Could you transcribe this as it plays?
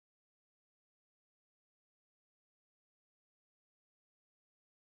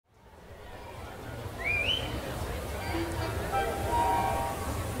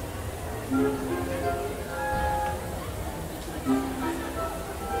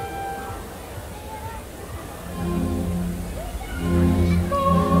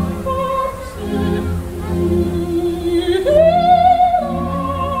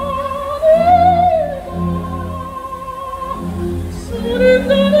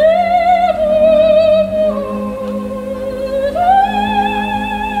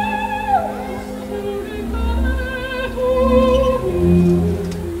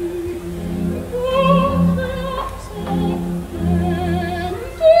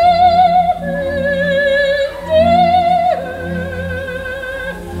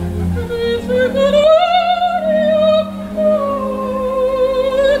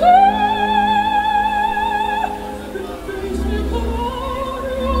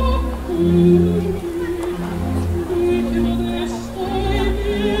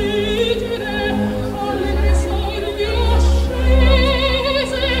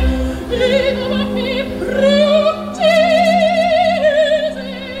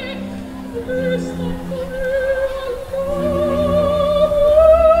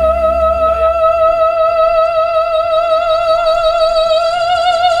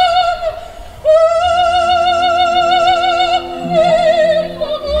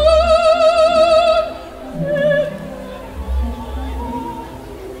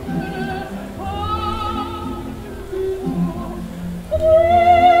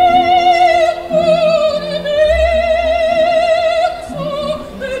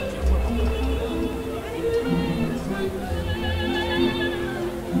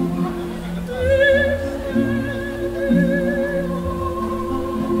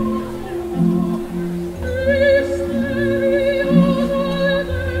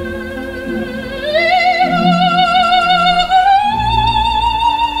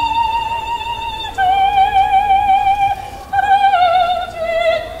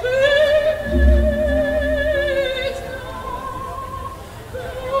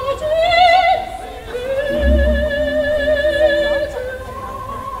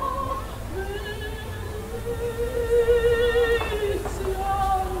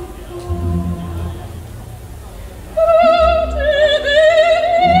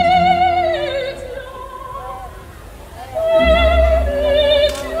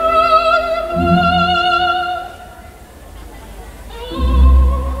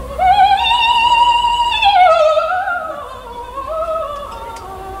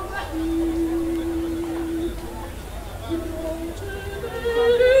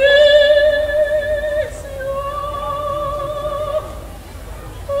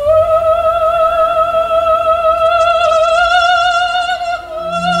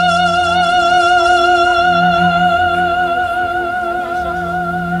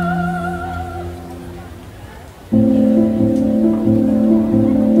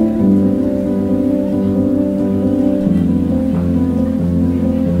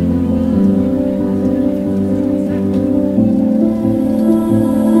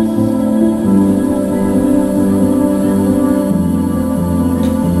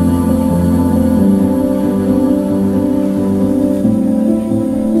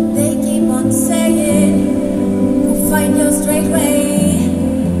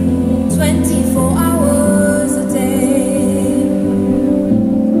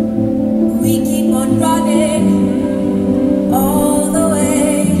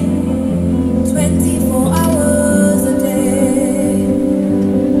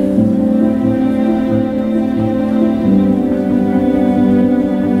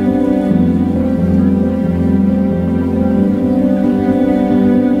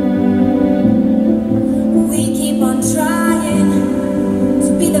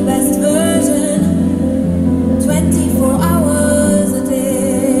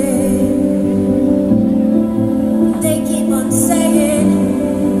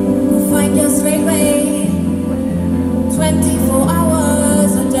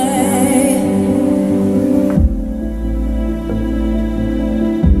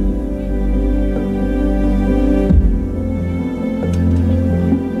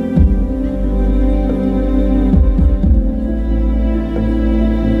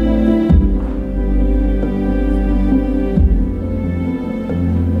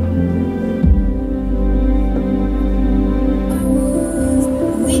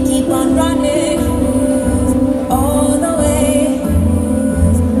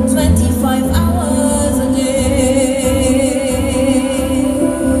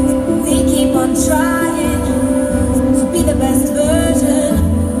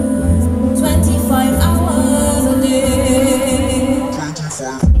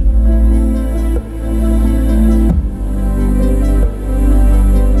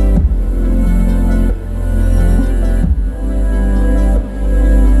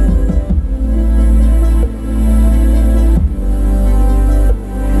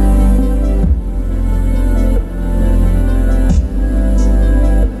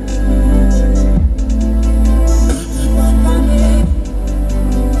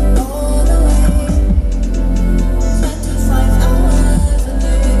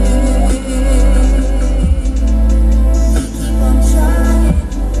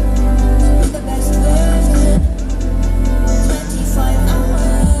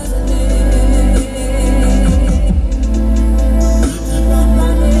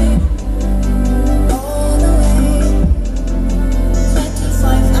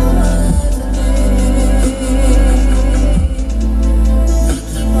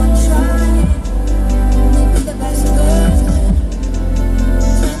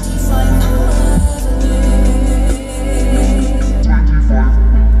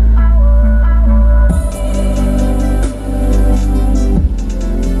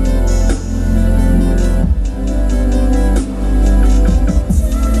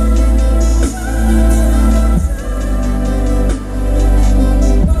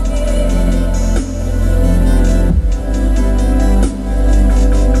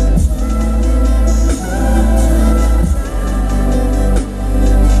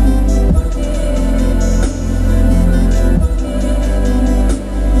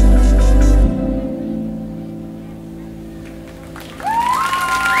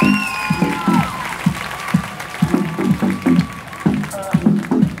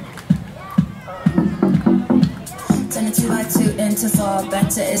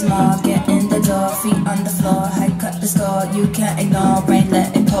better is more. Get in the door, feet on the floor. Head cut the score, you can't ignore. Brain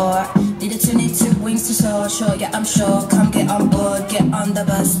let it pour. Need a two, need two wings to soar. Sure, yeah, I'm sure. Come get on board, get on the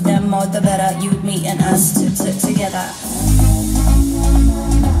bus. Then more the better, you, me and us together.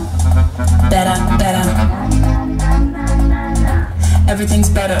 Better, better. Everything's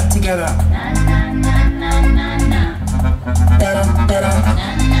better together. Better,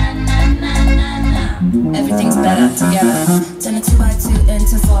 better. Everything's better together. Turn a 2 by 2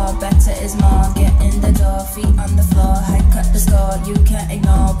 into 4. Better is more. Get in the door, feet on the floor. Head cut the score, you can't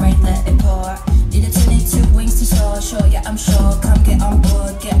ignore. Brain let it pour. Need a two, need two wings to soar. Sure, yeah, I'm sure. Come get on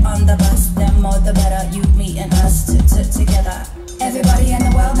board, get on the bus. Then more the better, you, me and us together. Everybody in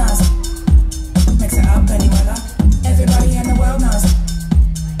the world knows. Mix it up any weather. Everybody in the world knows.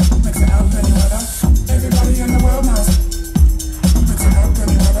 Mix it up any weather. Everybody in the world knows. Mix it up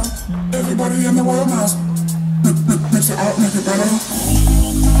any weather. Everybody in the world knows. Mix it up, make it better.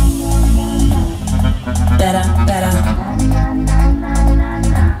 Better, better.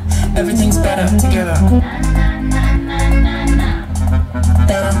 Everything's better together.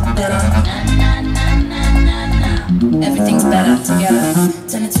 Better, better. Everything's better together.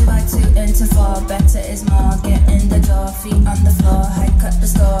 Turn a 2 by 2 into 4. Better is more. Get in the door, feet on the floor. Head cut the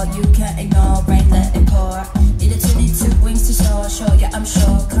score, you can't ignore. Brain let it pour. Need a two, need two wings to soar. Sure, yeah, I'm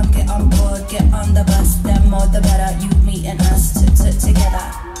sure. Come get on board, get on the bus. Then more the better.